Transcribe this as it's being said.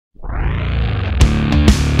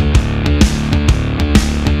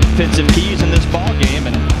offensive keys in this ball game,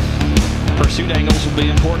 and pursuit angles will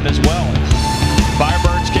be important as well.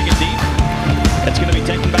 Firebirds kick it deep. It's going to be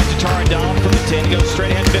taken back to Tari Donald from the 10. Goes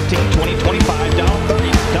straight ahead 15, 20, 25. Donald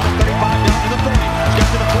 30. Donald 35 down to the 40. He's got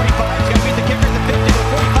to the 45. He's got to beat the kicker at the 50, to the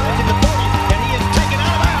 45, to the 40. And he is taken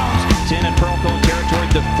out of bounds. 10 in Pearl Cohn territory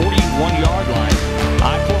at the 41-yard line.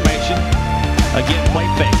 I formation. Again, play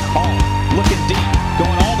fake. Hall looking deep.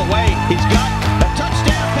 Going all the way. He's got a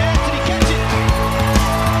touchdown pass. Did he catch it?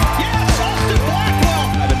 Yes, Austin Blackwell.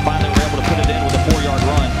 And finally we're able to put it in with a 4-yard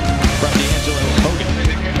run from D'Angelo Hogan.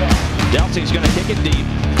 Delsey's going to kick it deep.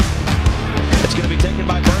 It's going to be taken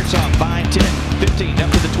by Birdsong. Behind 10, 15, up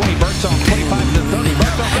to the 20. Birdsong, 25 to the 30.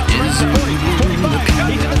 Birdsong got to the 40, 25.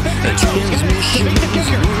 He's in the 50. He's got to beat the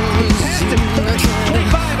kicker. He passed him 30,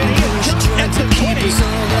 25, and he is jumped at the 20.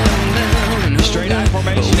 Straight eye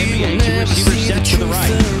formation, MBA. Two receivers set to the right.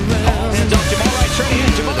 All hands off Jamal Wright. Straight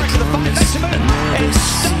ahead. Jamal Wright to the 5. Back to him. And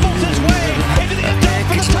stumbles his way into the end zone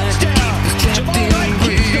for the touchdown. Jamal Wright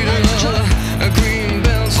keeps the right track.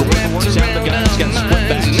 Works out the guy. He's got split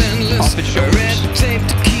backs off his shoulders.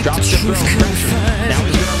 Drops the throw. Pressure. Now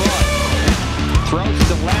he's going to run. Throws at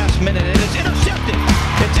the last minute, and it's intercepted.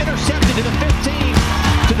 It's intercepted to the 15.